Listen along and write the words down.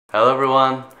Hello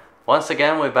everyone, once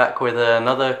again we're back with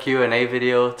another Q&A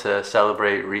video to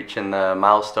celebrate reaching the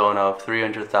milestone of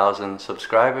 300,000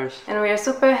 subscribers. And we are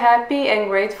super happy and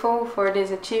grateful for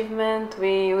this achievement.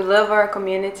 We love our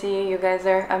community, you guys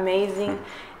are amazing,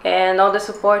 and all the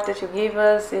support that you give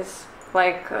us is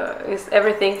is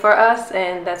everything for us,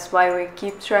 and that's why we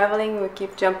keep traveling, we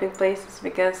keep jumping places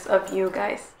because of you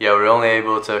guys. Yeah, we're only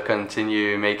able to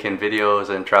continue making videos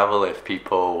and travel if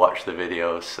people watch the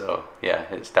videos, so yeah,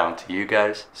 it's down to you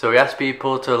guys. So we asked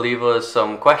people to leave us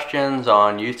some questions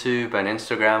on YouTube and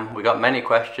Instagram. We got many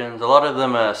questions, a lot of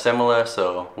them are similar,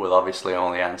 so we'll obviously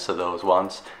only answer those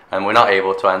once, and we're not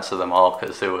able to answer them all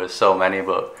because there were so many,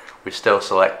 but we still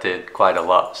selected quite a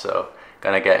lot, so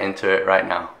gonna get into it right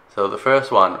now. So the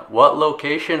first one, what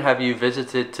location have you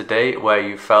visited to date where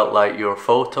you felt like your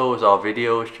photos or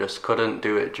videos just couldn't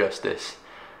do it justice?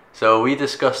 So we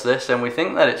discussed this and we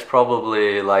think that it's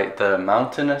probably like the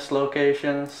mountainous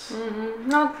locations.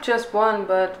 Not just one,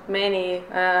 but many.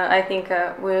 I think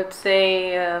we would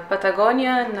say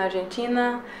Patagonia in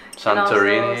Argentina, Santorini. and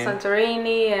also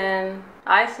Santorini and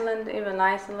Iceland, even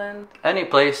Iceland. Any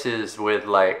places with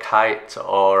like height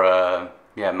or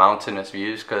yeah, mountainous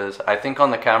views, because I think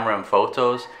on the camera and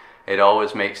photos it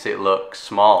always makes it look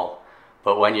small,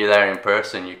 but when you're there in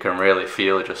person you can really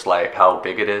feel just like how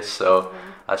big it is. So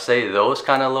I say those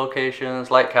kind of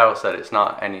locations, like Carol said, it's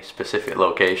not any specific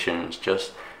locations,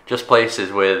 just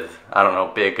places with, I don't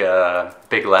know,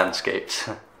 big landscapes.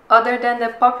 Other than the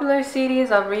popular cities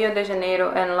of Rio de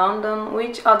Janeiro and London,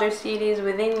 which other cities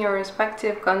within your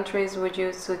respective countries would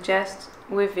you suggest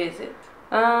we visit?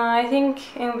 I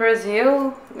think in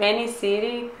Brazil, any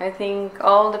city. I think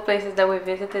all the places that we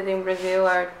visited in Brazil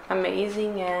are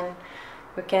amazing and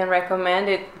we can recommend.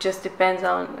 It just depends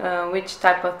on which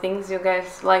type of things you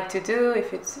guys like to do,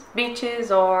 if it's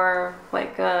beaches or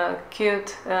like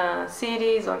cute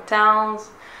cities or towns,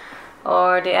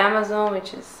 or the Amazon,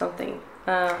 which is something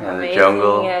amazing. The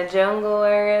jungle. Yeah, jungle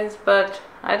areas. But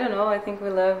I don't know, I think we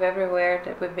love everywhere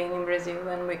that we've been in Brazil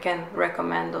and we can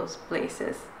recommend those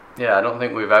places. Yeah, I don't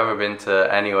think we've ever been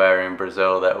to anywhere in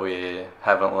Brazil that we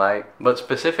haven't liked. But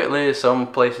specifically,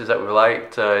 some places that we've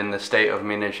liked in the state of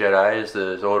Minas Gerais,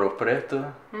 there's Ouro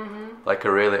Preto, like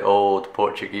a really old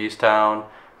Portuguese town.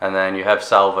 And then you have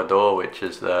Salvador, which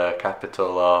is the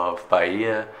capital of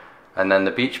Bahia. And then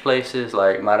the beach places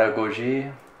like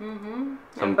Maragogi.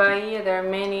 In Bahia, there are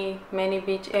many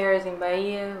beach areas in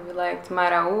Bahia. We liked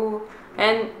Maraú.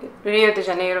 And Rio de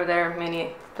Janeiro, there are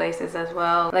many places as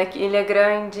well, like Ilha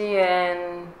Grande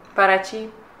and Paraty.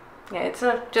 Yeah, it's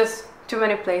just too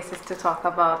many places to talk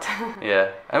about.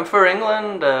 Yeah, and for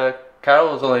England,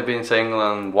 Carol's only been to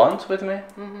England once with me.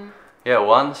 Yeah,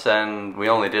 once, and we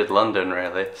only did London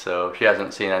really, so she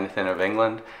hasn't seen anything of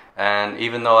England. And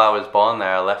even though I was born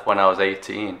there, I left when I was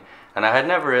 18. And I had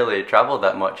never really travelled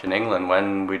that much in England.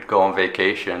 When we'd go on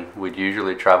vacation, we'd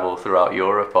usually travel throughout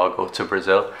Europe or go to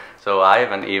Brazil. So I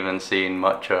haven't even seen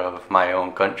much of my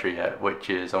own country yet, which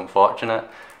is unfortunate.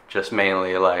 Just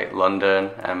mainly like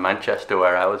London and Manchester,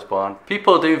 where I was born.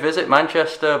 People do visit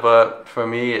Manchester, but for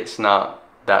me it's not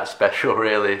that special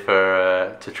really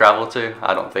for to travel to.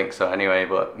 I don't think so anyway,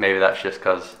 but maybe that's just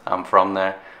because I'm from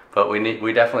there. But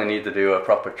we definitely need to do a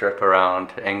proper trip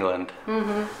around England.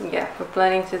 Yeah, we're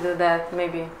planning to do that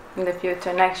maybe in the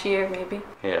future, next year maybe.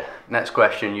 Yeah. Next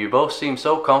question. You both seem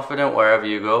so confident wherever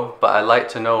you go, but I'd like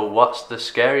to know what's the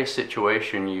scariest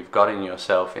situation you've gotten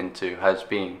yourself into has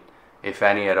been, if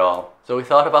any at all. So we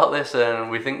thought about this and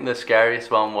we think the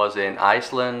scariest one was in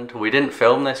Iceland. We didn't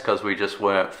film this because we just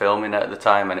weren't filming at the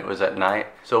time and it was at night.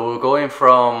 So we were going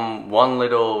from one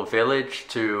little village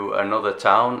to another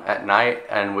town at night,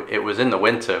 and it was in the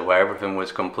winter where everything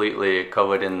was completely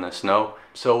covered in the snow.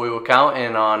 So we were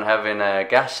counting on having a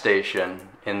gas station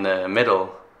in the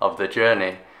middle of the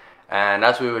journey. And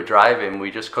as we were driving,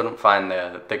 we just couldn't find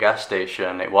the gas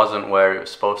station. It wasn't where it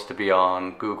was supposed to be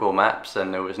on Google Maps,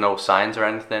 and there was no signs or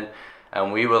anything.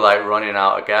 And we were like running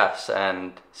out of gas,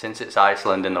 and since it's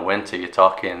Iceland in the winter, you're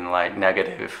talking like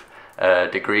negative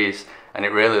degrees, and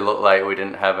it really looked like we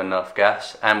didn't have enough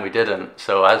gas, and we didn't.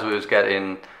 So as we was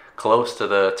getting close to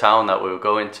the town that we were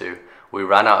going to, we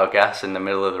ran out of gas in the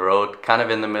middle of the road, kind of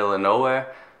in the middle of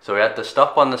nowhere. So we had to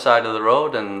stop on the side of the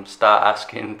road and start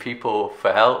asking people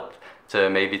for help to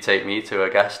maybe take me to a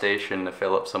gas station to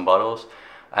fill up some bottles.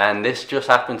 And this just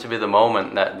happened to be the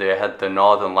moment that they had the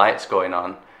northern lights going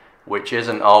on, which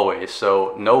isn't always.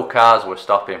 So no cars were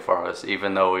stopping for us,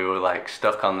 even though we were like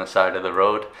stuck on the side of the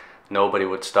road. Nobody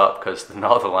would stop because the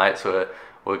northern lights were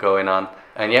going on.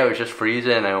 And yeah, it was just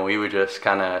freezing and we were just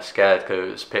kind of scared because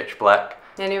it was pitch black.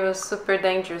 and it was super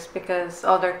dangerous because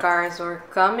other cars were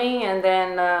coming, and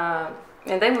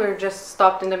then we were just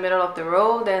stopped in the middle of the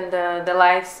road, and the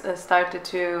lights started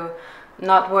to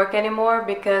not work anymore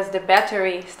because the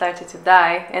battery started to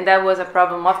die, and that was a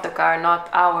problem of the car, not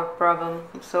our problem.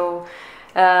 So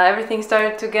everything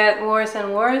started to get worse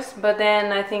and worse, but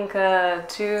then I think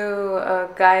two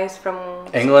guys from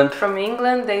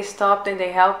England, they stopped and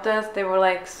they helped us. They were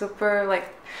like super like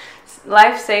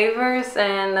lifesavers,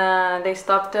 and they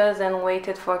stopped us and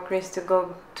waited for Chris to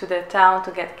go to the town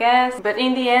to get gas. But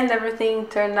in the end, everything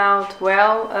turned out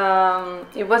well.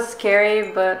 It was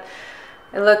scary, but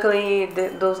luckily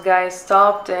those guys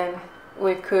stopped and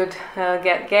we could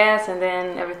get gas, and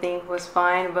then everything was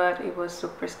fine, but it was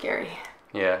super scary.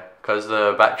 Yeah, because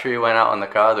the battery went out on the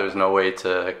car, there was no way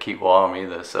to keep warm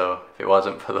either, so if it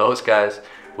wasn't for those guys,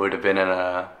 we would have been in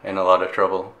a lot of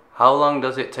trouble. How long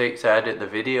does it take to edit the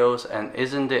videos, and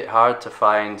isn't it hard to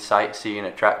find sightseeing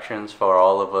attractions for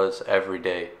all of us every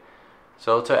day?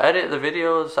 So to edit the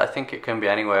videos, I think it can be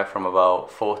anywhere from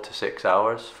about 4 to 6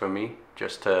 hours for me,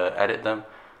 just to edit them.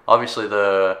 Obviously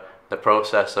the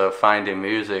process of finding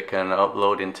music and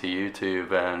uploading to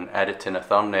YouTube and editing a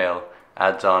thumbnail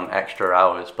adds on extra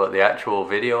hours, but the actual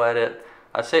video edit,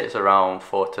 I'd say it's around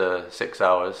 4 to 6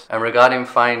 hours. And regarding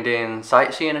finding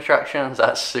sightseeing attractions,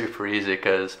 that's super easy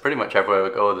because pretty much everywhere we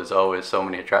go there's always so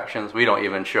many attractions. We don't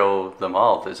even show them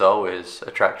all. There's always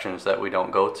attractions that we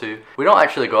don't go to. We don't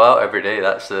actually go out every day.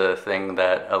 That's the thing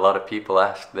that a lot of people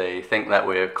ask. They think that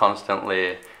we're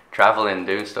constantly traveling,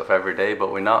 doing stuff every day,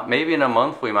 but we're not. Maybe in a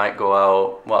month we might go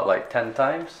out, what, like 10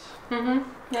 times?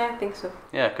 Yeah, I think so.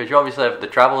 Yeah, because you obviously have the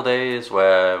travel days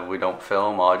where we don't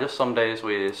film, or just some days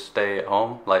we stay at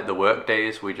home. Like the work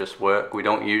days, we just work. We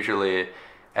don't usually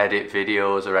edit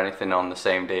videos or anything on the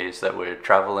same days that we're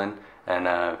traveling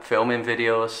and filming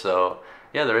videos. So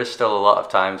yeah, there is still a lot of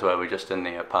times where we're just in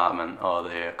the apartment or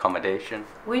the accommodation.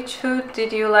 Which food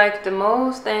did you like the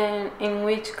most, and in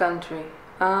which country?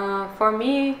 For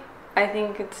me, I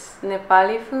think it's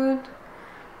Nepali food.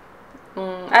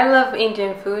 I love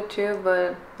Indian food too,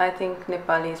 but I think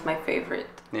Nepali is my favorite.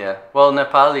 Yeah, well,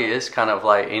 Nepali is kind of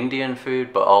like Indian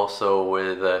food, but also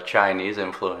with a Chinese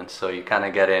influence. So you kind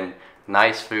of get in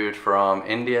nice food from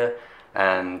India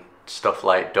and stuff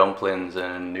like dumplings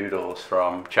and noodles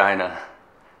from China.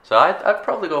 So I'd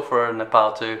probably go for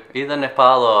Nepal too. Either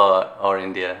Nepal or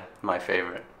India, my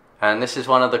favorite. And this is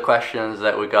one of the questions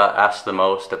that we got asked the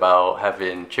most about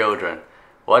having children.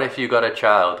 What if you got a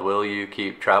child? Will you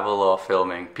keep travel or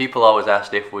filming? People always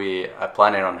ask if we are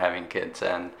planning on having kids,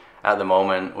 and at the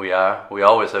moment we are. We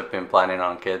always have been planning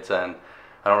on kids, and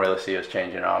I don't really see us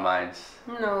changing our minds.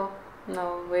 No,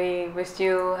 we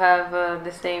still have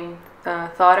the same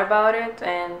thought about it,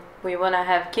 and we want to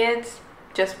have kids.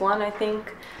 Just one, I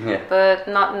think. Yeah. But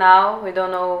not now. We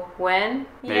don't know when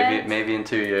yet. Maybe in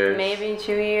 2 years. Maybe in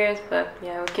 2 years, but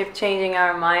yeah, we keep changing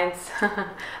our minds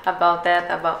about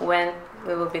that, about when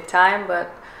it will be time,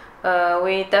 but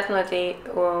we definitely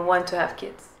want to have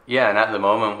kids. Yeah, and at the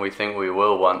moment we think we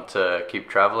will want to keep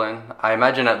traveling. I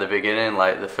imagine at the beginning,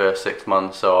 like the first 6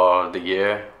 months or the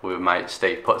year, we might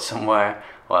stay put somewhere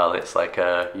while it's like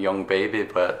a young baby,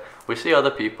 but we see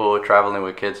other people traveling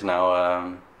with kids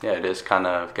now. Yeah, it is kind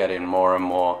of getting more and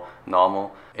more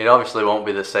normal. It obviously won't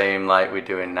be the same like we're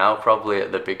doing now probably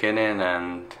at the beginning,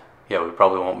 and yeah, we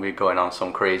probably won't be going on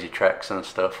some crazy treks and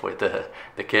stuff with the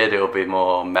kid. It'll be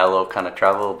more mellow kind of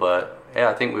travel, but yeah,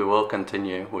 I think we will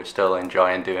continue. We're still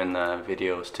enjoying doing the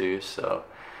videos too, so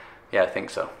yeah, I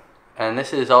think so. And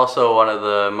this is also one of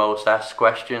the most asked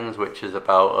questions, which is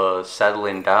about us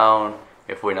settling down.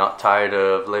 If we're not tired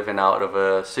of living out of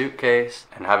a suitcase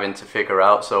and having to figure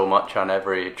out so much on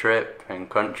every trip and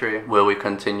country, will we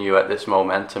continue at this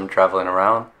momentum traveling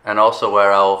around? And also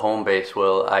where our home base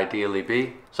will ideally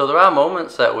be. So there are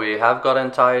moments that we have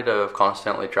gotten tired of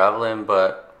constantly traveling,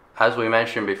 but as we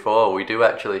mentioned before, we do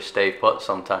actually stay put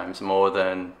sometimes more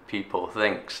than people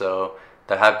think. So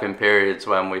there have been periods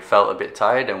when we felt a bit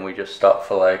tired and we just stopped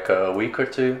for like a week or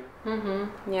two.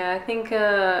 Yeah, I think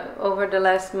over the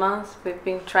last months we've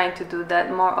been trying to do that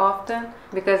more often,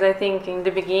 because I think in the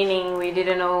beginning we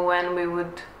didn't know when we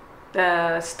would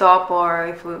stop or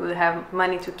if we would have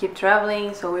money to keep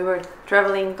traveling, so we were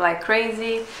traveling like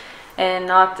crazy and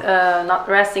not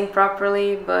resting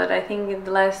properly. But I think in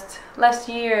the last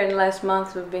year and last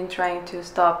month we've been trying to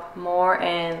stop more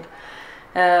and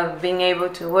being able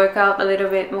to work out a little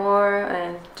bit more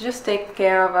and just take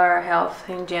care of our health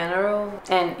in general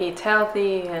and eat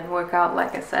healthy and work out,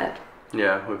 like I said.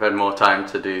 Yeah, we've had more time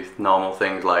to do normal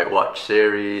things like watch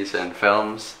series and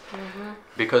films.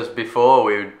 Because before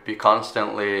we would be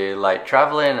constantly like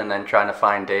traveling and then trying to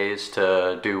find days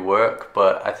to do work.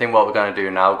 But I think what we're going to do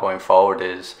now going forward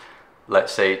is,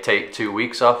 let's say, take 2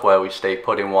 weeks off where we stay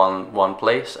put in one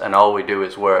place and all we do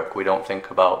is work. We don't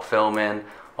think about filming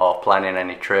or planning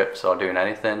any trips or doing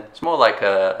anything. It's more like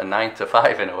a 9 to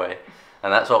 5 in a way.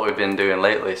 And that's what we've been doing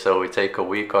lately. So we take a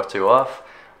week or two off.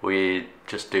 We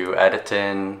just do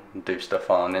editing, do stuff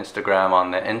on Instagram,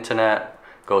 on the internet,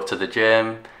 go to the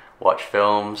gym, watch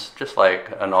films, just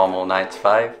like a normal 9 to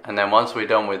 5. And then once we're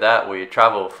done with that, we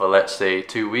travel for, let's say,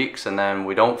 2 weeks, and then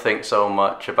we don't think so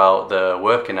much about the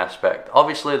working aspect.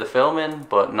 Obviously the filming,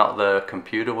 but not the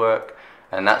computer work.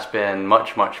 And that's been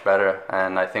much, much better.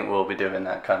 And I think we'll be doing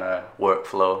that kind of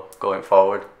workflow going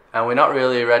forward. And we're not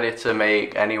really ready to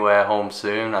make Anywhere Home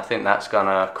Soon. I think that's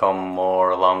gonna come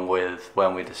more along with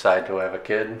when we decide to have a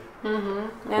kid.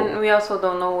 And we also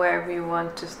don't know where we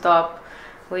want to stop.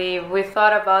 We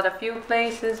thought about a few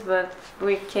places, but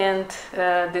we can't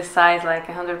decide like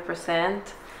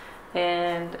 100%.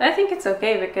 And I think it's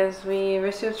okay because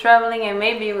we're still traveling, and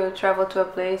maybe we'll travel to a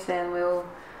place and we'll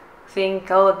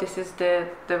think, oh, this is the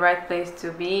right place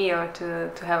to be or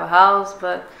to have a house.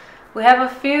 But we have a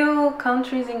few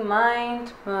countries in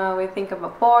mind. We think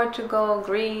about Portugal,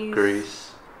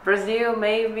 Greece, Brazil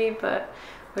maybe, but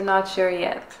we're not sure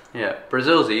yet. Yeah,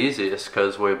 Brazil's the easiest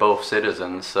because we're both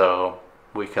citizens, so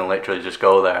we can literally just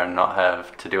go there and not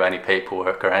have to do any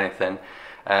paperwork or anything.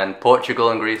 And Portugal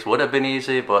and Greece would have been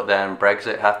easy, but then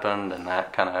Brexit happened and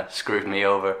that kind of screwed me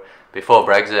over. Before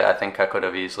Brexit, I think I could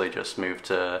have easily just moved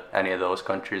to any of those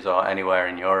countries or anywhere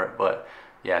in Europe, but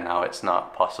yeah, now it's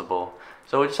not possible.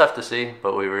 So we just have to see,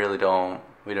 but we really don't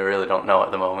know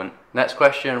at the moment. Next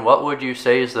question, what would you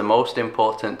say is the most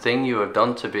important thing you have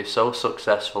done to be so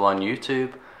successful on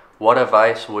YouTube? What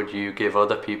advice would you give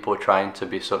other people trying to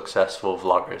be successful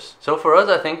vloggers? So for us,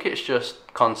 I think it's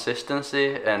just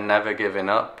consistency and never giving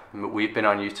up. We've been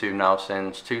on YouTube now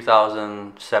since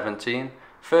 2017.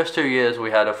 First 2 years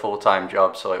we had a full-time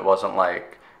job, so it wasn't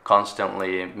like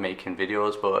constantly making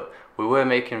videos, but we were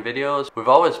making videos. We've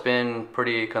always been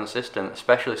pretty consistent,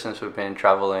 especially since we've been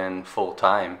traveling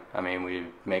full-time. I mean, we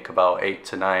make about 8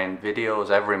 to 9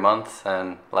 videos every month,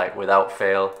 and like without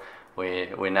fail,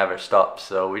 we never stopped.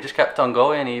 So we just kept on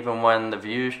going even when the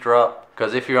views dropped.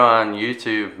 Because if you're on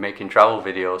YouTube making travel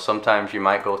videos, sometimes you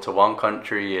might go to one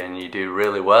country and you do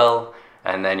really well,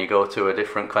 and then you go to a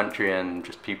different country and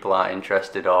just people aren't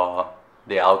interested, or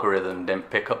the algorithm didn't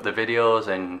pick up the videos,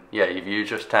 and yeah, your views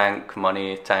just tank,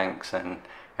 money tanks, and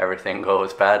everything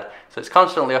goes bad. So it's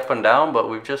constantly up and down, but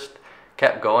we've just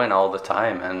kept going all the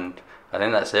time, and I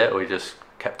think that's it. We just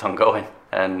kept on going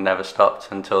and never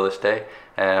stopped until this day,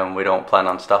 and we don't plan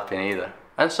on stopping either.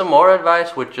 And some more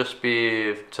advice would just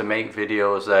be to make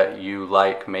videos that you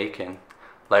like making.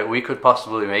 Like, we could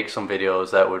possibly make some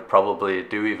videos that would probably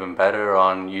do even better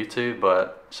on YouTube,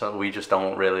 but so we just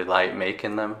don't really like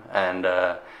making them. And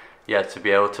yeah, to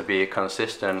be able to be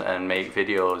consistent and make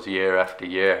videos year after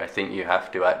year, I think you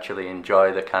have to actually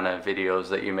enjoy the kind of videos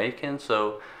that you're making.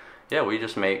 So yeah, we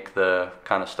just make the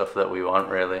kind of stuff that we want,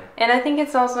 really. And I think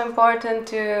it's also important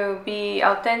to be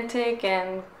authentic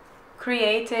and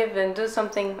creative and do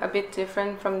something a bit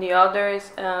different from the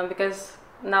others, because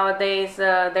nowadays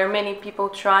there are many people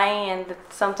trying, and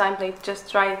sometimes they just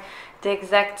try the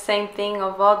exact same thing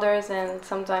of others, and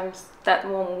sometimes that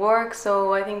won't work.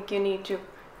 So I think you need to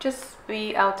just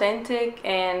be authentic,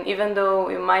 and even though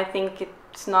you might think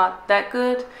it's not that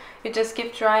good, you just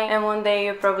keep trying, and one day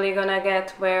you're probably gonna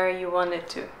get where you wanted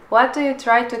to. What do you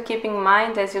try to keep in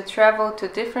mind as you travel to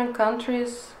different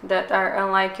countries that are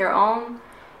unlike your own,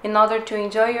 in order to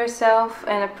enjoy yourself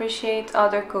and appreciate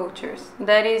other cultures?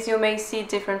 That is, you may see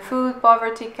different food,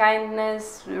 poverty,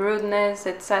 kindness, rudeness,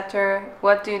 etc.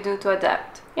 What do you do to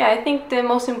adapt? Yeah, I think the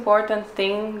most important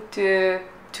thing to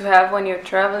have when you're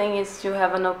traveling is to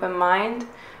have an open mind,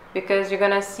 because you're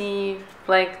gonna see,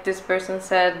 like this person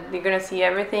said, you're gonna see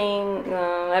everything.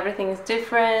 Everything is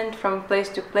different from place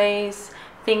to place.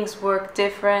 Things work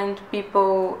different,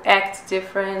 people act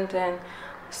different, and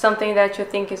something that you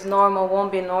think is normal won't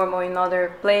be normal in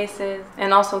other places,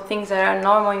 and also things that are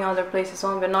normal in other places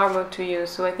won't be normal to you.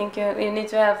 So I think you need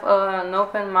to have an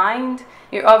open mind.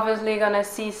 You're obviously gonna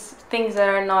see things that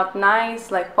are not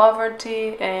nice, like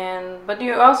poverty, but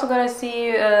you're also gonna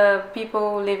see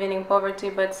people living in poverty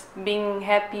but being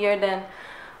happier than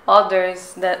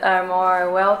others that are more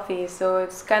wealthy. So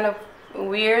it's kind of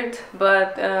weird,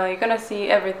 but you're gonna see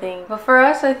everything. But for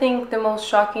us, I think the most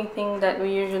shocking thing that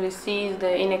we usually see is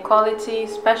the inequality,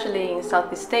 especially in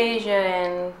Southeast Asia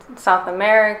and South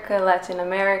America, Latin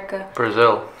America.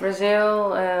 Brazil.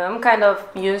 I'm kind of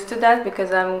used to that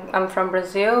because I'm from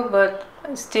Brazil, but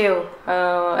still,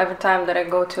 every time that I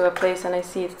go to a place and I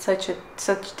see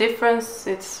such difference,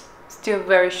 it's still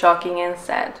very shocking and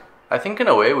sad. I think in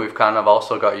a way we've kind of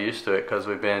also got used to it because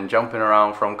we've been jumping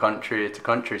around from country to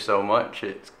country so much.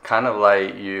 It's kind of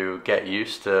like you get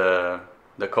used to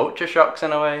the culture shocks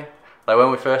in a way. Like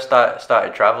when we first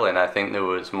started traveling, I think there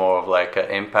was more of like an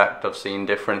impact of seeing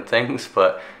different things,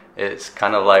 but it's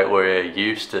kind of like we're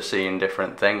used to seeing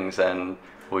different things and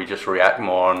we just react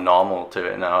more normal to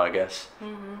it now, I guess.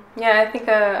 Mm-hmm. Yeah, I think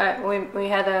we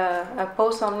had a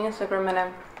post on Instagram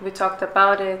and we talked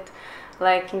about it.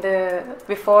 Like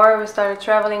before we started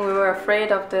traveling, we were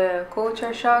afraid of the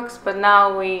culture shocks, but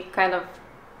now we kind of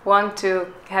want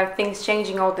to have things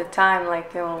changing all the time.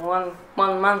 Like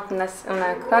one month in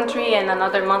a country and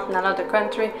another month in another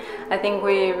country. I think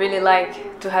we really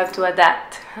like to have to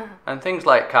adapt. And things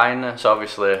like kindness,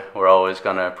 obviously, we're always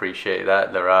going to appreciate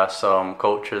that. There are some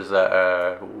cultures that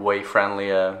are way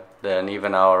friendlier than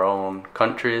even our own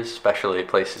countries, especially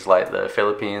places like the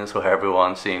Philippines, where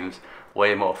everyone seems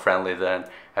way more friendly than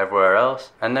everywhere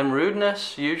else. And then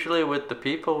rudeness, usually with the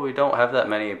people, we don't have that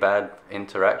many bad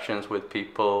interactions with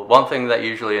people. One thing that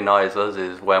usually annoys us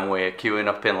is when we're queuing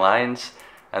up in lines,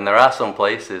 and there are some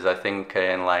places, I think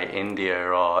in like India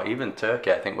or even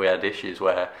Turkey, I think we had issues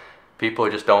where people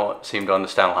just don't seem to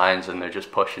understand lines and they're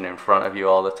just pushing in front of you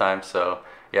all the time. So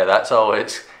yeah, that's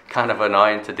always kind of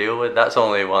annoying to deal with. That's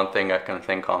only one thing I can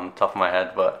think on top of my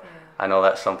head, but I know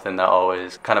that's something that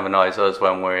always kind of annoys us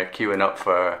when we're queuing up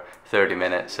for 30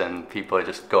 minutes and people are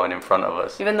just going in front of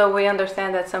us. Even though we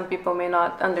understand that some people may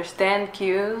not understand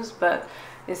queues, but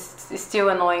it's still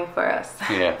annoying for us.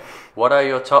 Yeah. What are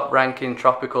your top ranking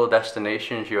tropical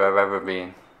destinations you have ever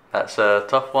been? That's a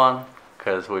tough one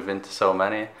because we've been to so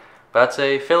many. But I'd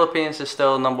say Philippines is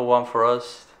still number one for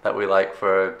us, that we like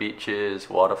for beaches,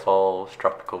 waterfalls,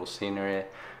 tropical scenery.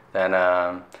 Then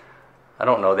I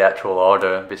don't know the actual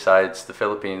order besides the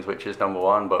Philippines, which is number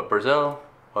one, but Brazil,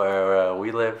 where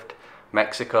we lived,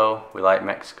 Mexico, we like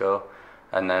Mexico,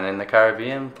 and then in the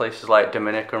Caribbean, places like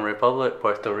Dominican Republic,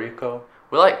 Puerto Rico.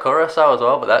 We like Curacao as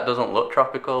well, but that doesn't look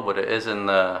tropical, but it is in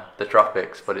the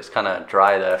tropics, but it's kind of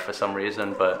dry there for some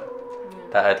reason, but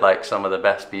that had like some of the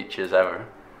best beaches ever.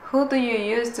 Who do you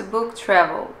use to book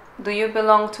travel? Do you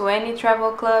belong to any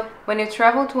travel club? When you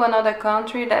travel to another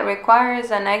country that requires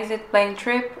an exit plane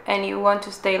trip and you want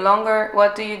to stay longer,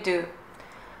 what do you do?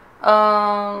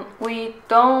 We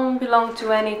don't belong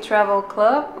to any travel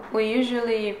club. We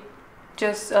usually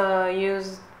just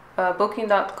use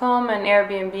Booking.com and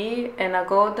Airbnb and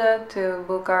Agoda to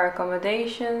book our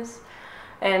accommodations.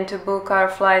 And to book our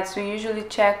flights, we usually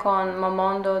check on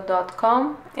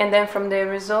Momondo.com, and then from the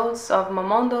results of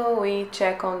Momondo, we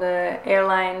check on the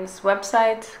airline's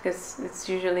website because it's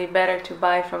usually better to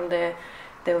buy from the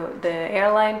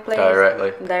airline place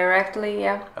directly,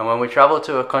 yeah. And when we travel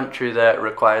to a country that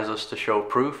requires us to show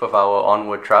proof of our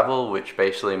onward travel, which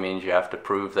basically means you have to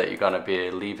prove that you're going to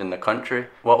be leaving the country,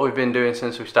 what we've been doing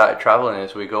since we started traveling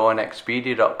is we go on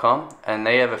Expedia.com and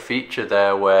they have a feature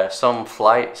there where some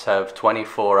flights have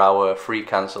 24-hour free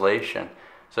cancellation.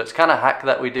 So it's kind of hack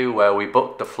that we do where we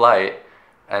book the flight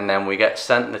and then we get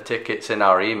sent the tickets in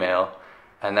our email,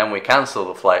 and then we cancel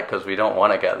the flight because we don't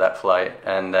want to get that flight.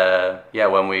 And yeah,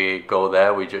 when we go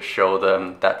there, we just show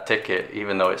them that ticket,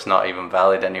 even though it's not even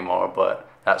valid anymore, but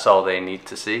that's all they need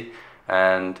to see.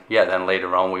 And yeah, then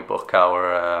later on we book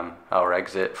our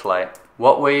exit flight.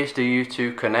 What ways do you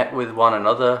two connect with one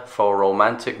another for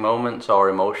romantic moments or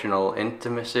emotional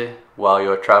intimacy while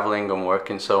you're traveling and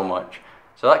working so much?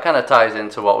 So that kind of ties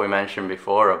into what we mentioned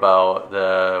before about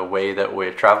the way that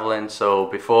we're traveling. So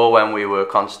before, when we were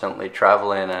constantly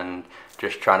traveling and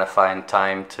just trying to find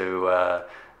time to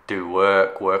do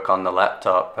work on the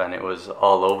laptop, and it was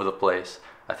all over the place,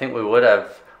 I think we would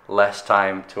have less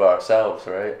time to ourselves,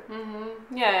 right?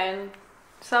 Mm-hmm. Yeah, and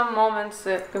some moments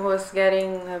it was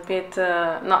getting a bit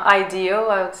not ideal,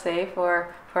 I would say,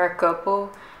 for a couple.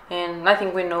 And I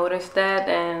think we noticed that,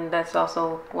 and that's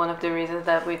also one of the reasons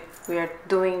that we are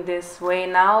doing this way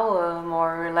now,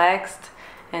 more relaxed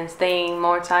and staying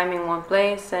more time in one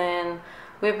place. And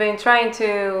we've been trying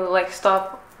to like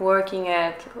stop working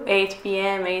at 8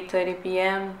 p.m., 8:30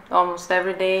 p.m. almost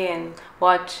every day and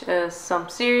watch some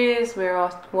series.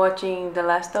 We're watching The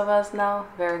Last of Us now,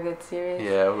 very good series.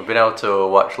 Yeah, we've been able to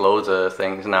watch loads of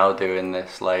things now doing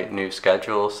this like new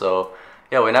schedule, so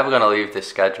yeah, we're never going to leave this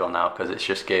schedule now because it's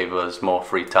just gave us more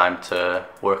free time to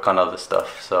work on other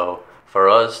stuff. So for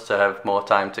us to have more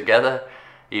time together,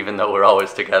 even though we're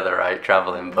always together, right,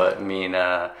 traveling, but mean,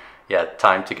 yeah,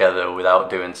 time together without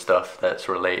doing stuff that's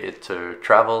related to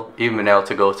travel. Even being able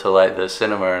to go to like the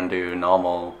cinema and do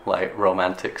normal like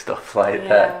romantic stuff like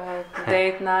that. Yeah,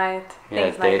 date night,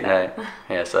 Yeah, things date like that. night.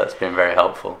 Yeah, so that's been very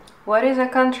helpful. What is a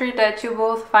country that you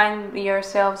both find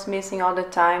yourselves missing all the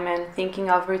time and thinking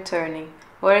of returning?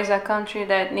 What is a country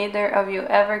that neither of you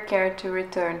ever cared to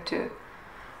return to?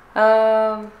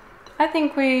 I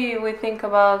think we think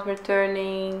about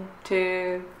returning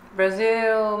to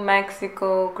Brazil,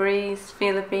 Mexico, Greece,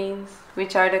 Philippines,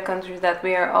 which are the countries that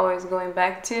we are always going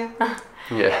back to.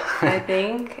 Yeah. I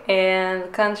think. And the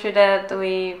country that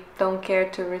we don't care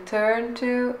to return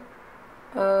to,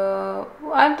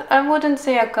 I wouldn't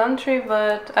say a country,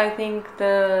 but I think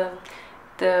the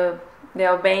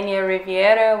Albania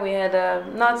Riviera, we had a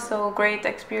not so great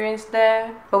experience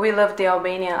there, but we love the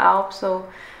Albanian Alps, so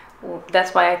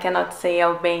that's why I cannot say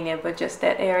Albania, but just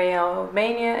that area of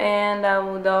Albania. And I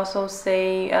would also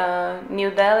say New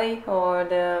Delhi or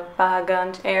the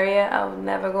Pahaganj area. I would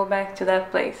never go back to that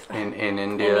place. In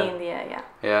India. In India, yeah.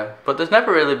 Yeah, but there's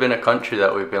never really been a country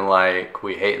that we've been like,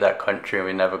 we hate that country and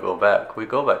we never go back. We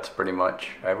go back to pretty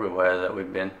much everywhere that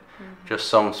we've been. Just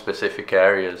some specific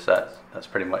areas, that's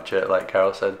pretty much it, like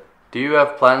Carol said. Do you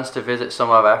have plans to visit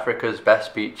some of Africa's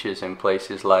best beaches in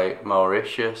places like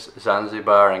Mauritius,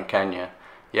 Zanzibar and Kenya?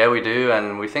 Yeah, we do,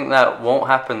 and we think that won't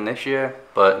happen this year,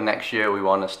 but next year we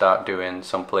want to start doing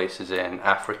some places in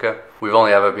Africa. We've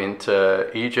only ever been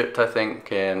to Egypt, I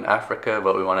think, in Africa,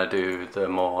 but we want to do the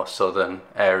more southern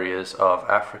areas of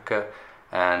Africa.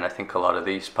 And I think a lot of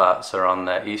these parts are on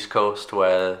the east coast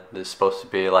where there's supposed to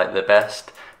be like the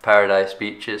best paradise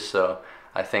beaches, so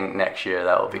I think next year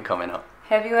that will be coming up.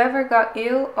 Have you ever got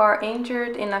ill or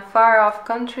injured in a far-off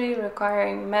country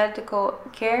requiring medical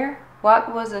care?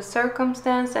 What was the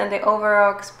circumstance and the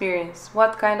overall experience?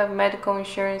 What kind of medical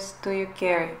insurance do you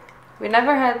carry? We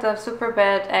never had a super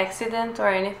bad accident or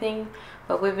anything,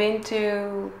 but we've been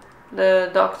to the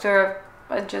doctor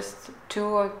just 2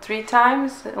 or 3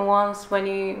 times. Once when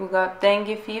we got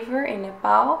dengue fever in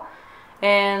Nepal,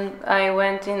 and I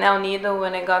went in El Nido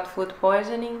when I got food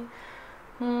poisoning.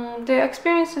 The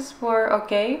experiences were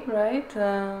okay, right?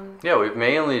 Yeah, we've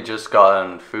mainly just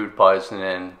gotten food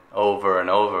poisoning over and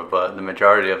over, but the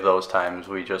majority of those times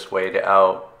we just wait it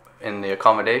out in the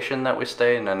accommodation that we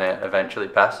stay in and it eventually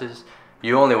passes.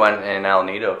 You only went in El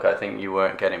Nido because I think you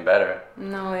weren't getting better.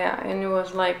 No, yeah, and it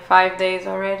was like 5 days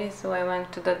already, so I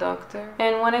went to the doctor.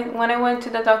 And when I went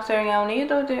to the doctor in El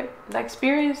Nido, the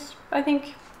experience, I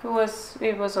think it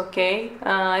was okay.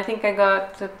 I think I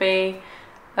got to pay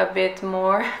a bit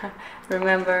more.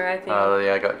 Remember, I think.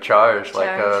 Yeah, I got charged.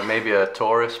 Like maybe a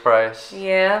tourist price.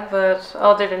 Yeah, but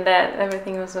other than that,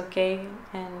 everything was okay.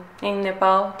 And in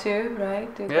Nepal too, right?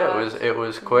 Yeah, it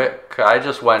was quick. I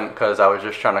just went because I was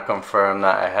just trying to confirm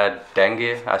that I had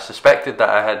dengue. I suspected that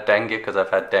I had dengue because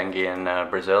I've had dengue in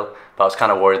Brazil, but I was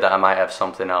kind of worried that I might have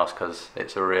something else because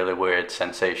it's a really weird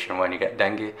sensation when you get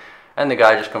dengue. And the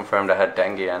guy just confirmed I had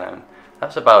dengue, and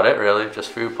that's about it really.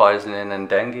 Just food poisoning and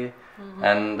dengue.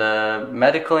 And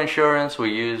medical insurance,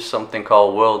 we use something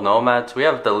called World Nomads. We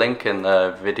have the link in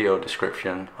the video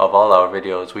description of all our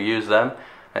videos. We use them.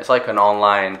 It's like an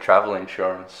online travel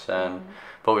insurance,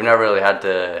 but we've never really had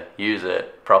to use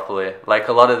it properly. Like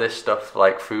a lot of this stuff,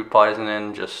 like food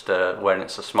poisoning, just when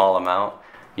it's a small amount,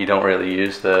 you don't really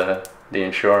use the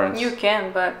insurance. You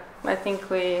can, but I think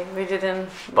we didn't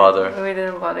bother. We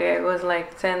didn't bother. It was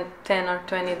like $10 or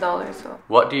 $20. So.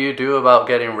 What do you do about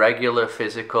getting regular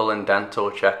physical and dental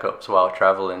checkups while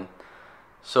traveling?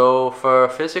 So for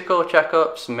physical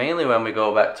checkups, mainly when we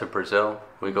go back to Brazil,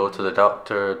 we go to the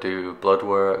doctor, do blood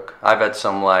work. I've had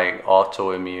some like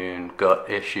autoimmune gut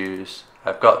issues.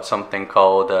 I've got something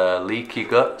called leaky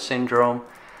gut syndrome.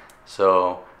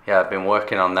 So yeah, I've been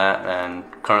working on that and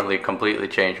currently completely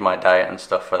changed my diet and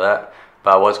stuff for that.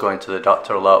 But I was going to the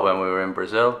doctor a lot when we were in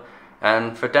Brazil.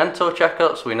 And for dental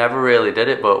checkups, we never really did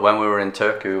it, but when we were in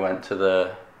Turkey, we went to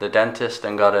the dentist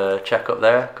and got a checkup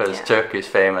there, because Turkey is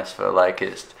famous for like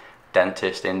its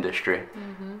dentist industry.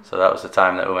 So that was the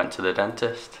time that we went to the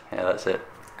dentist. Yeah, that's it.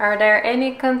 Are there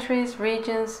any countries,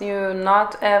 regions you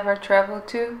not ever traveled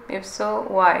to? If so,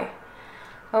 why?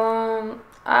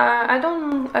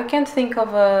 I can't think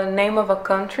of a name of a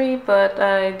country, but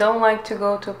I don't like to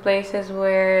go to places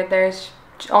where there's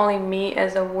only me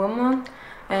as a woman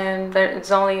and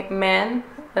it's only men.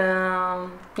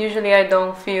 Usually I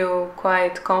don't feel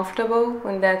quite comfortable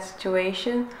in that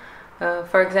situation.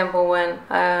 For example, when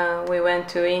we went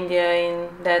to India in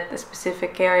that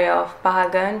specific area of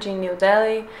Pahaganj in New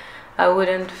Delhi, I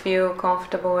wouldn't feel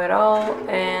comfortable at all,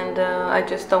 and I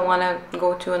just don't want to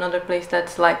go to another place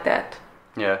that's like that.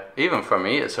 Yeah, even for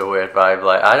me it's a weird vibe.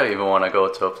 Like, I don't even want to go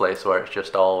to a place where it's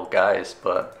just all guys,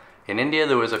 but in India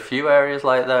there was a few areas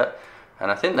like that,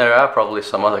 and I think there are probably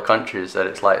some other countries that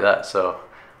it's like that, so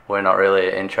we're not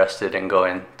really interested in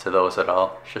going to those at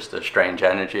all. It's just a strange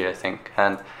energy, I think.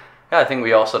 And yeah, I think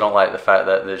we also don't like the fact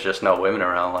that there's just no women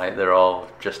around. Like, they're all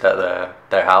just at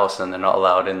their house and they're not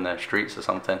allowed in the streets or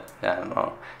something. Yeah, I don't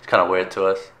know. It's kind of weird to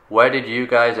us. Where did you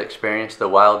guys experience the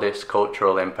wildest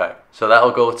cultural impact? So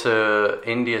that'll go to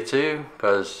India too,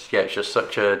 because yeah, it's just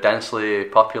such a densely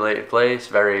populated place,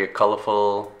 very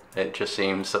colourful. It just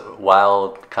seems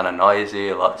wild, kind of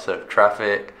noisy, lots of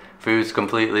traffic. Food's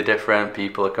completely different,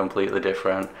 people are completely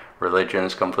different,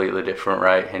 religion's completely different,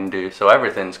 right? Hindu, so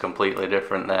everything's completely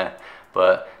different there.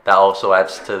 But that also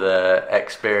adds to the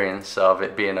experience of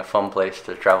it being a fun place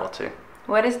to travel to.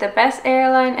 What is the best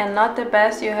airline and not the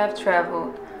best you have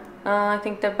traveled? I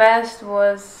think the best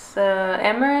was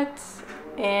Emirates,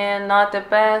 and not the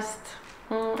best.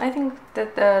 I think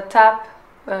that the TAP,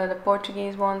 the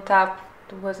Portuguese one, TAP,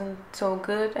 wasn't so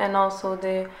good, and also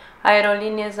the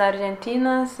Aerolíneas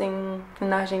Argentinas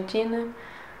in Argentina,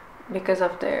 because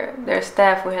of their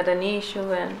staff we had an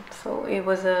issue, and so it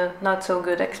was a not so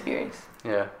good experience.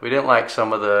 Yeah, we didn't like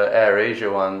some of the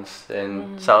AirAsia ones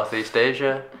in Southeast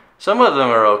Asia. Some of them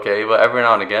are okay, but every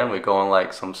now and again we go on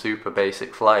like some super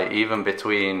basic flight, even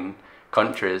between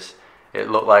countries. It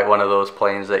looked like one of those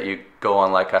planes that you go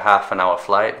on like a half-an-hour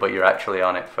flight, but you're actually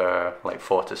on it for like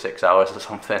 4 to 6 hours or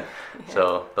something. Yeah.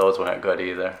 So those weren't good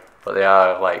either. But they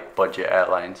are like budget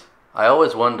airlines. I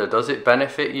always wonder, does it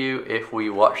benefit you if we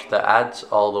watch the ads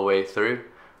all the way through?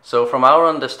 So from our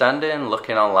understanding,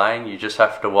 looking online, you just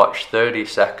have to watch 30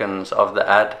 seconds of the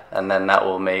ad, and then that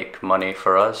will make money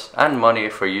for us and money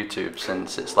for YouTube,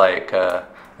 since it's like a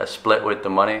split with the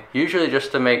money. Usually,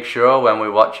 just to make sure when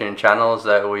we're watching channels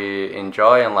that we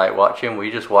enjoy and like watching, we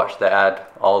just watch the ad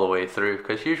all the way through,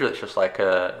 because usually it's just like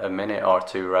a minute or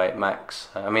two, right, max.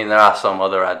 I mean, there are some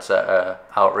other ads that are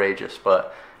outrageous,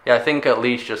 but yeah, I think at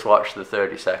least just watch the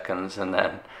 30 seconds and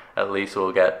then at least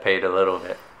we'll get paid a little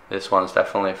bit. This one's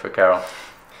definitely for Carol.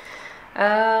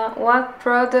 What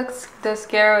products does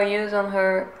Carol use on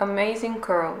her amazing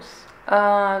curls?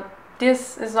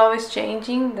 This is always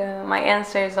changing. My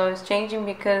answer is always changing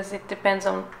because it depends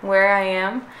on where I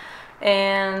am,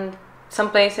 and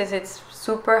some places it's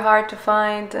super hard to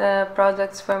find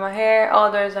products for my hair,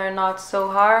 others are not so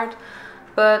hard.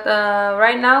 But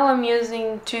right now I'm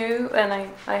using two, and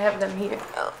I have them here.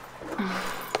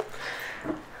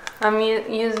 I'm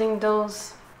using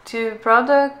those two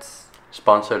products.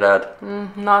 Sponsored ad.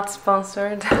 Not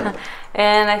sponsored.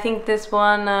 And I think this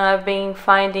one I've been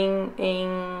finding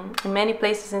in many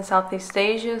places in Southeast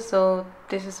Asia, so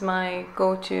this is my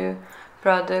go-to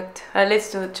product, at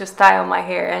least to style my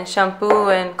hair. And shampoo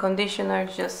and conditioner,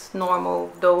 just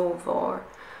normal Dove or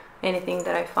anything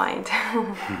that I find.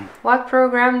 What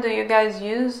program do you guys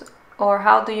use, or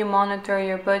how do you monitor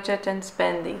your budget and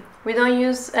spending? We don't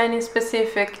use any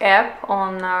specific app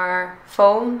on our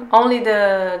phone, only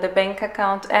the bank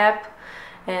account app,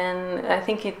 and I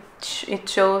think it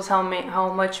shows how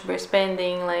much we're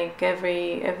spending like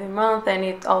every month, and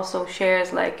it also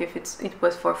shares like if it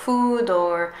was for food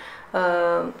or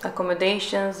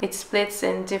accommodations. It splits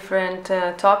in different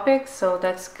topics, so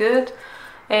that's good.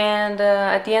 And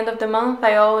at the end of the month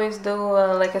I always do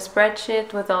like a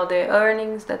spreadsheet with all the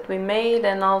earnings that we made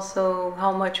and also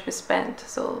how much we spent,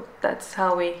 so that's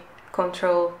how we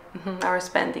control our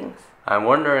spendings. I'm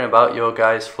wondering about your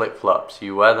guys' flip-flops.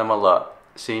 You wear them a lot.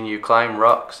 Seen you climb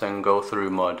rocks and go through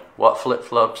mud. What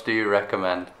flip-flops do you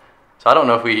recommend? So I don't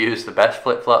know if we use the best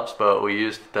flip-flops, but we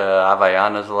used the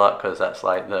Havaianas a lot because that's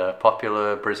like the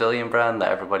popular Brazilian brand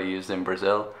that everybody used in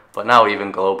Brazil. But now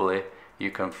even globally you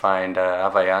can find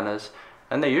Havaianas,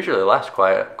 and they usually last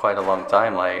quite a long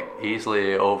time, like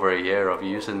easily over a year of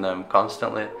using them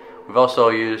constantly. We've also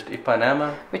used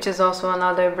Ipanema, which is also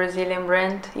another Brazilian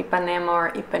brand, Ipanema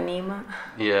or Ipanema.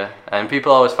 Yeah, and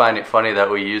people always find it funny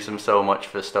that we use them so much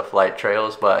for stuff like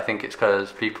trails, but I think it's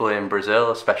because people in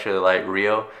Brazil, especially like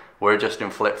Rio, we're just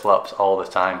in flip-flops all the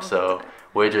time, so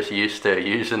we're just used to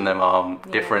using them on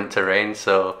different terrains.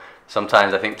 So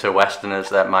sometimes I think to Westerners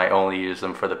that might only use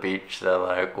them for the beach, they're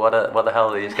like, what the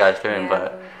hell are these guys doing?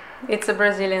 But it's a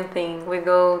Brazilian thing. We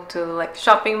go to like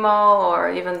shopping mall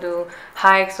or even do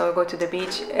hikes or go to the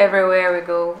beach. Everywhere we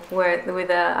go with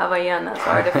the Havaianas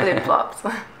or the flip-flops.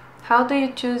 How do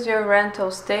you choose your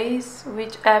rental stays?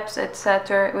 Which apps,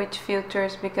 etc., which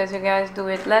filters? Because you guys do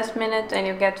it last minute and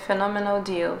you get phenomenal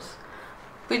deals.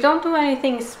 We don't do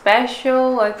anything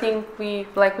special. I think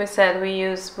like we said, we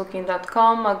use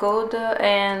Booking.com, Agoda,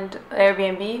 and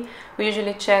Airbnb. We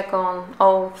usually check on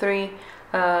all three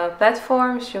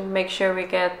platforms to make sure we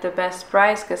get the best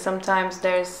price, because sometimes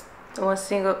there's one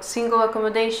single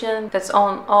accommodation that's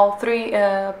on all three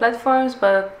platforms,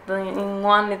 but in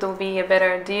one it will be a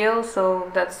better deal, so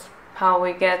that's how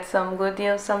we get some good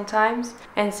deals sometimes.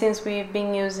 And since we've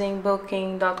been using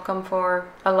Booking.com for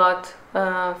a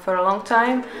long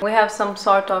time, we have some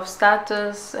sort of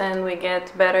status and we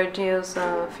get better deals,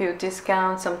 a few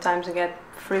discounts. Sometimes we get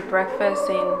free breakfast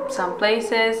in some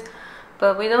places,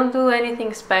 but we don't do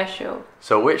anything special.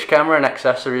 So which camera and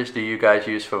accessories do you guys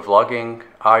use for vlogging?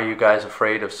 Are you guys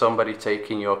afraid of somebody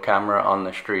taking your camera on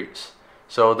the streets?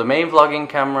 So the main vlogging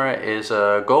camera is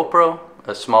a GoPro,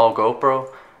 a small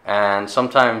GoPro, and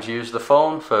sometimes use the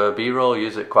phone for B-roll.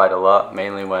 Use it quite a lot,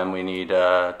 mainly when we need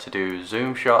to do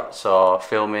zoom shots or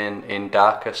filming in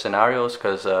darker scenarios,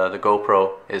 because the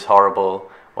GoPro is horrible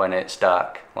when it's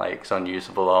dark, like it's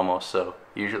unusable almost, so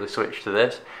usually switch to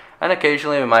this. And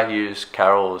occasionally we might use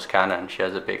Carol's Canon. She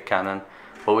has a big Canon,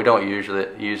 but we don't usually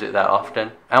use it that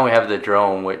often. And we have the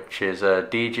drone, which is a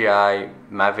DJI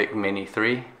Mavic Mini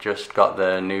 3. Just got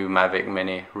the new Mavic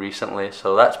Mini recently,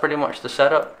 so that's pretty much the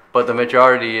setup. But the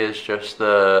majority is just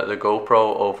the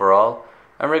GoPro overall.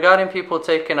 And regarding people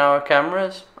taking our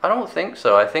cameras, I don't think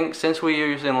so. I think since we're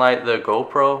using like the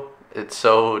GoPro, it's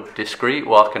so discreet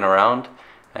walking around,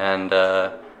 and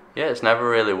yeah, it's never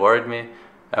really worried me.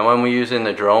 And when we're using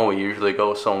the drone, we usually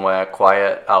go somewhere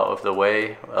quiet, out of the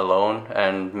way, alone.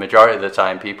 And majority of the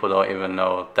time, people don't even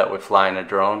know that we're flying a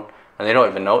drone. And they don't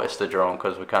even notice the drone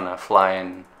because we're kind of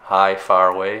flying high, far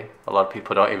away. A lot of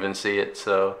people don't even see it.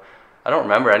 So I don't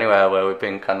remember anywhere where we've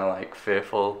been kind of like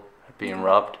fearful of being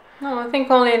robbed. No, I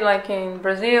think only like in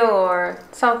Brazil or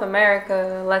South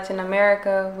America, Latin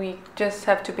America, we just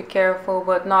have to be careful,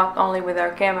 but not only with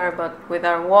our camera, but with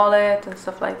our wallet and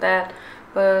stuff like that.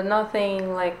 But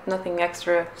nothing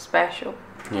extra special.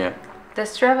 Yeah.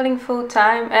 Does traveling full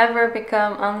time ever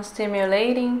become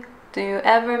unstimulating? Do you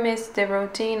ever miss the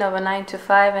routine of a 9 to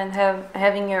 5 and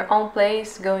having your own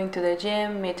place, going to the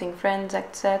gym, meeting friends,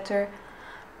 etc.?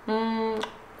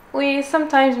 We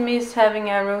sometimes miss having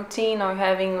a routine or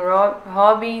having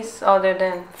hobbies other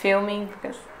than filming,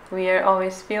 because we are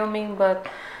always filming, but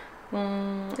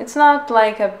it's not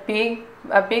like a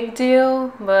big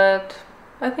deal, but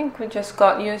I think we just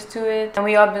got used to it. And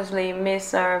we obviously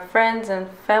miss our friends and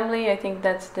family. I think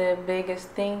that's the biggest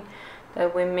thing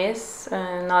that we miss,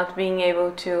 not being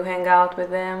able to hang out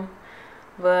with them.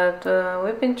 But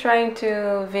we've been trying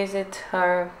to visit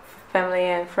our family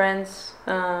and friends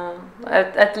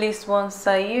at least once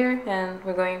a year, and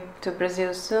we're going to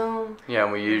Brazil soon. Yeah,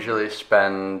 and we usually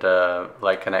spend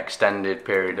like an extended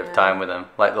period of time with them.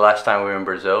 Like the last time we were in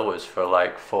Brazil was for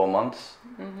like 4 months.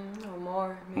 Or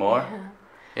more. More?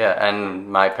 Yeah, and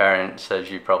my parents, as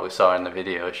you probably saw in the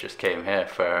videos, just came here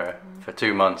for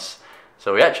 2 months.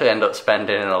 So we actually end up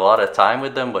spending a lot of time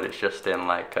with them, but it's just in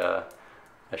like a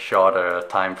shorter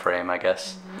time frame, I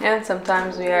guess. And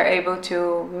sometimes we are able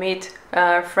to meet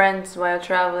our friends while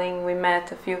traveling. We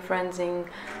met a few friends in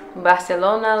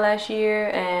Barcelona last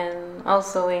year, and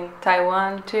also in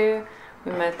Taiwan too.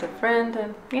 We met a friend,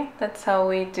 and yeah, that's how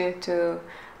we do to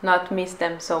not miss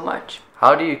them so much.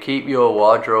 How do you keep your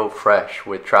wardrobe fresh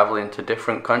with traveling to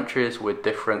different countries with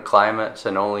different climates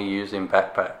and only using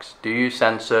backpacks? Do you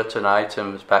send certain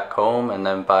items back home and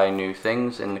then buy new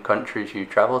things in the countries you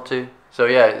travel to? So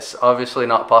yeah, it's obviously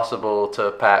not possible to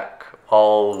pack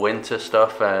all winter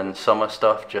stuff and summer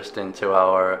stuff just into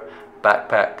our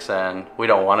backpacks, and we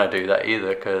don't want to do that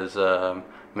either, because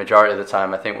majority of the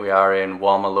time I think we are in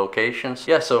warmer locations.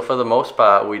 Yeah, so for the most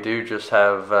part we do just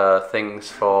have things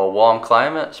for warm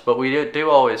climates, but we do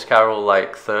always carry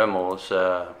like thermals,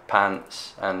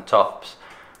 pants and tops.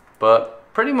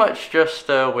 But pretty much just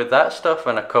with that stuff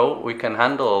and a coat, we can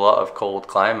handle a lot of cold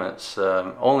climates.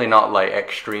 Only not like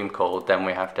extreme cold, then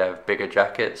we have to have bigger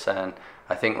jackets, and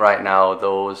I think right now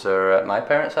those are at my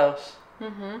parents' house.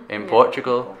 In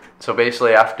Portugal. So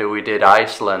basically after we did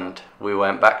Iceland, we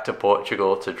went back to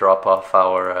Portugal to drop off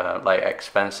our like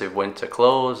expensive winter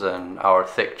clothes and our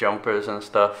thick jumpers and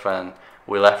stuff, and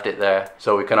we left it there.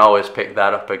 So we can always pick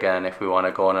that up again if we want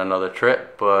to go on another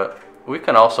trip, but We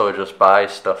can also just buy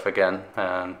stuff again,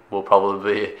 and we'll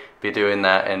probably be doing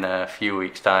that in a few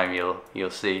weeks' time. You'll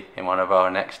see in one of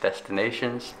our next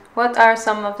destinations. What are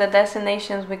some of the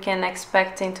destinations we can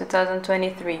expect in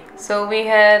 2023? So we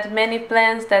had many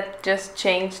plans that just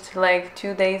changed like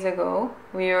 2 days ago.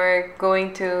 We were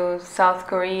going to South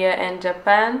Korea and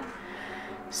Japan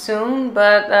soon,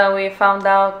 but we found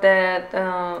out that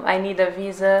I need a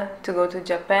visa to go to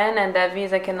Japan, and that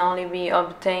visa can only be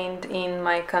obtained in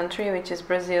my country, which is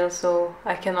Brazil, so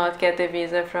I cannot get the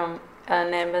visa from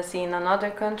an embassy in another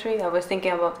country. I was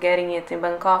thinking about getting it in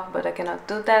Bangkok, but I cannot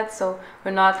do that, so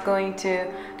we're not going to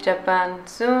Japan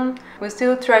soon. We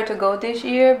still try to go this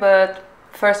year, but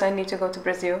first I need to go to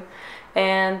Brazil,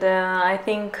 and I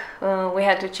think we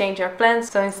had to change our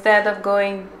plans. So instead of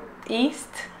going east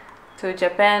to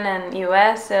Japan and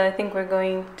US, I think we're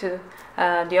going to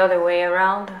the other way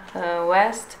around,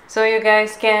 west. So you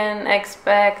guys can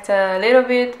expect a little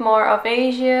bit more of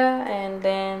Asia, and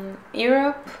then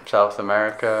Europe, South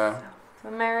America,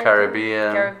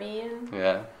 Caribbean.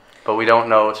 Yeah, but we don't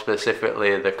know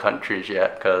specifically the countries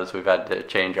yet because we've had to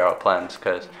change our plans,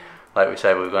 because like we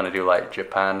said, we're going to do like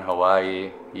Japan, Hawaii,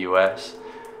 US.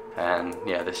 And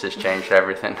yeah, this has changed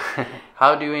everything.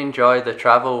 How do you enjoy the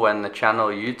travel when the channel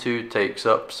YouTube takes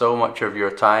up so much of your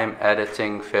time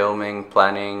editing, filming,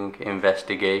 planning,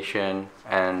 investigation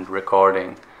and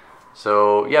recording?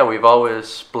 So yeah, we've always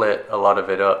split a lot of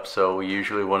it up, so we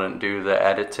usually wouldn't do the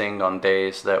editing on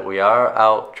days that we are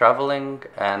out traveling,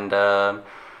 and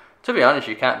to be honest,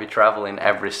 you can't be traveling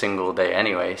every single day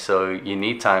anyway, so you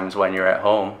need times when you're at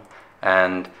home,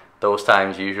 and those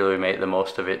times usually we make the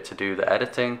most of it to do the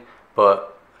editing.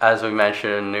 But as we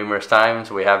mentioned numerous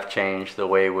times, we have changed the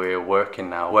way we're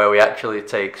working now, where we actually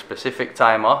take specific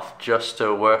time off just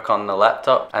to work on the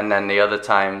laptop, and then the other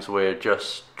times we're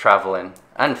just traveling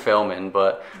and filming,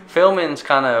 but filming's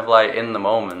kind of like in the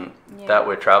moment that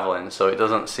we're traveling, so it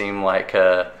doesn't seem like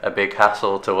a big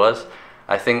hassle to us.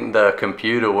 I think the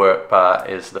computer work part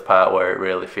is the part where it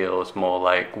really feels more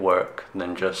like work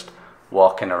than just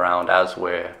walking around as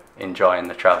we're enjoying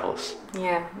the travels.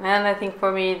 Yeah, and I think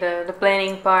for me the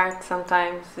planning part,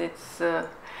 sometimes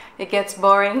it gets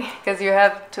boring because you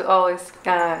have to always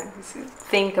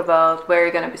think about where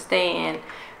you're gonna be staying and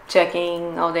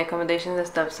checking all the accommodations and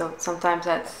stuff, so sometimes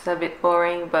that's a bit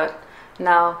boring, but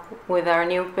now with our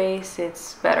new pace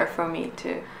it's better for me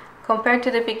too. Compared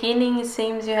to the beginning, it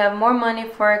seems you have more money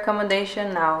for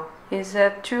accommodation now. Is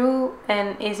that true,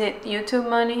 and is it YouTube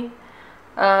money?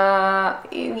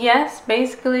 Yes,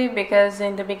 basically, because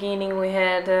in the beginning we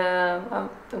had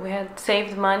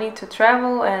saved money to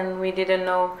travel, and we didn't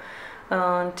know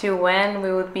until when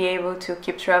we would be able to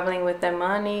keep traveling with the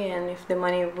money, and if the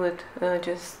money would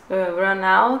just run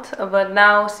out. But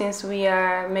now, since we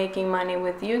are making money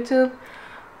with YouTube,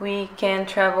 we can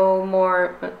travel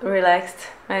more relaxed,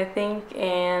 I think,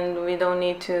 and we don't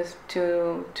need to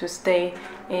stay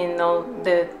in all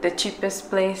the cheapest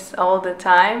place all the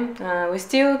time. We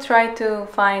still try to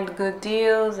find good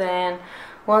deals, and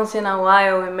once in a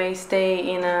while we may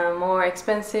stay in a more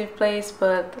expensive place,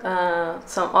 but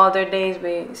some other days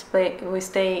we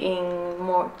stay in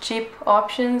more cheap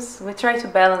options. We try to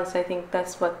balance. I think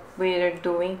that's what we're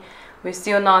doing. We're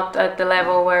still not at the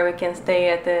level where we can stay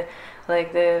at the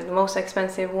most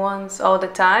expensive ones all the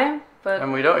time, but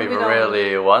and we don't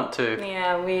really want to.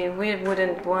 Yeah, we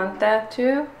wouldn't want that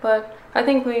too, but I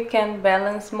think we can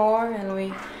balance more, and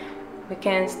we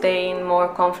can stay in more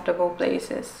comfortable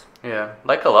places. Yeah,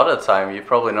 like a lot of the time, you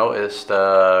probably noticed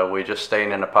we're just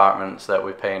staying in apartments that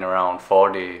we're paying around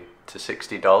 $40 to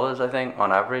 $60, I think,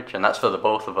 on average, and that's for the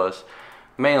both of us,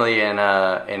 mainly in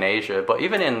Asia, but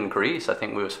even in Greece, I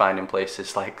think we was finding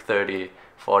places like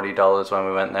 $30–40 when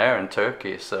we went there, in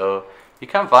Turkey. So you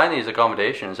can find these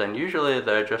accommodations, and usually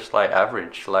they're just like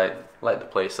average, like the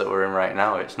place that we're in right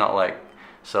now. It's not like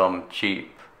some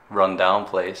cheap run-down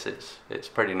place. It's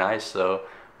pretty nice, so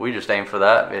we just aim for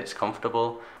that. It's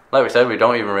comfortable. Like we said, we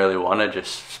don't even really want to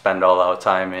just spend all our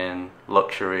time in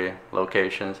luxury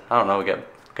locations. I don't know, we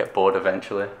get bored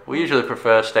eventually. We usually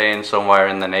prefer staying somewhere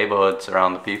in the neighborhoods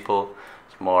around the people.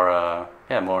 It's more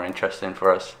more interesting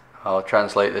for us. I'll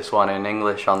translate this one in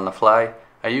English on the fly.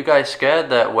 Are you guys scared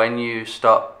that when you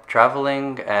stop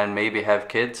traveling and maybe have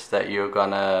kids that you're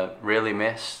gonna really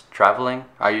miss traveling?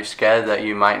 Are you scared that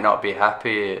you might not be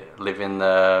happy living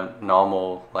the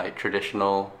normal, like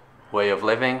traditional way of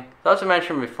living? As I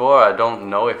mentioned before, I don't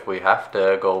know if we have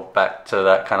to go back to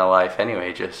that kind of life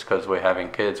anyway, just because we're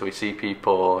having kids. We see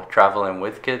people traveling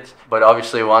with kids, but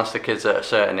obviously once the kids are at a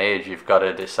certain age, you've got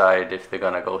to decide if they're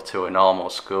going to go to a normal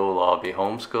school or be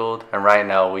homeschooled, and right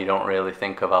now we don't really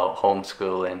think about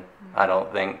homeschooling I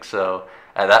don't think. So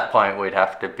at that point we'd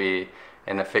have to be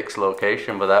in a fixed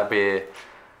location, but that'd be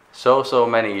so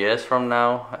many years from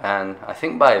now, and I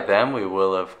think by then we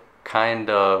will have kind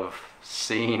of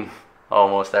seen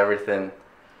almost everything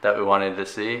that we wanted to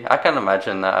see. I can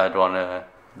imagine that I'd want to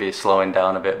be slowing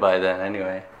down a bit by then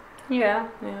anyway. Yeah.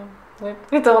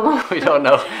 We don't know. We don't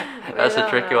know. That's a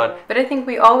tricky one. But I think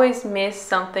we always miss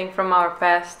something from our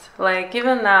past. Like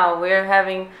even now, we're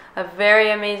having a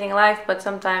very amazing life, but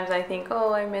sometimes I think,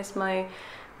 oh, I miss my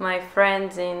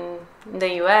friends in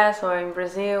the US or in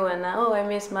Brazil, and oh, I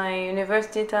miss my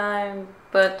university time.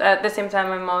 But at the same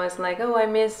time, I'm always like, oh, I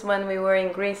miss when we were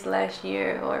in Greece last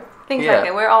year, or things like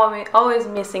that. We're always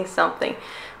missing something.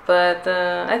 But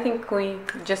I think we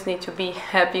just need to be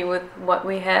happy with what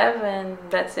we have, and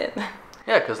that's it.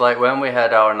 Yeah, because like when we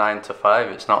had our 9 to 5,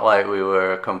 it's not like we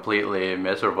were completely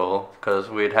miserable, because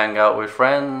we'd hang out with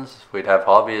friends, we'd have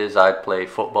hobbies. I'd play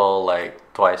football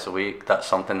like twice a week. That's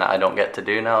something that I don't get to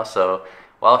do now. So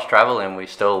whilst traveling, we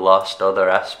still lost other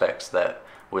aspects that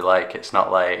we like. It's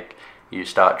not like you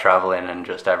start traveling and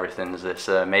just everything's this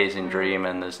amazing dream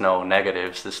and there's no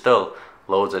negatives. There's still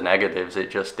loads of negatives.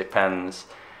 It just depends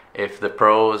if the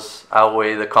pros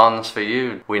outweigh the cons for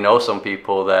you. We know some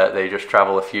people that they just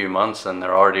travel a few months and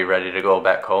they're already ready to go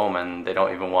back home, and they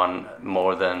don't even want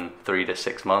more than 3 to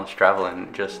 6 months traveling.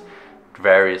 It just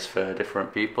varies for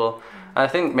different people. And I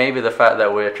think maybe the fact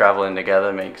that we're traveling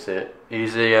together makes it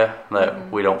easier,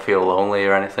 that we don't feel lonely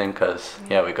or anything, because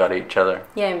we got each other.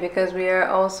 Yeah, and because we are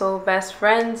also best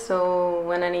friends, so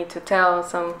when I need to tell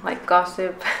some like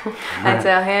gossip, I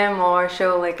tell him, or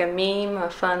show like a meme, a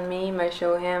fun meme, I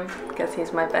show him, because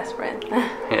he's my best friend.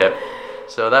 Yep.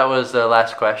 So that was the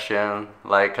last question.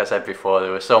 Like I said before,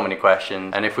 there were so many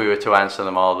questions, and if we were to answer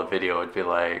them all, the video would be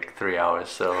like 3 hours.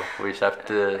 So we just have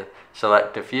to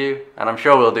select a few, and I'm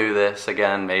sure we'll do this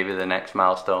again, maybe the next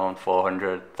milestone,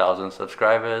 400,000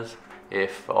 subscribers,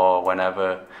 if or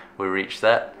whenever we reach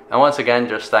that. And once again,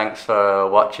 just thanks for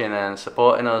watching and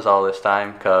supporting us all this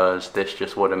time, because this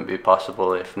just wouldn't be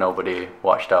possible if nobody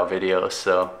watched our videos.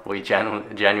 So we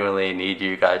genuinely need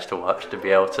you guys to watch to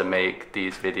be able to make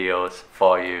these videos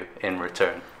for you in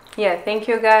return. Yeah, thank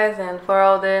you guys, and for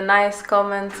all the nice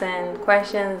comments and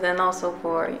questions, and also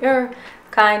for your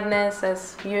kindness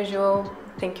as usual.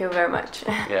 Thank you very much.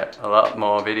 Yeah, a lot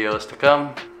more videos to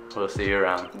come. We'll see you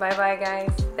around. Bye bye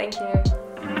guys. Thank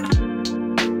you.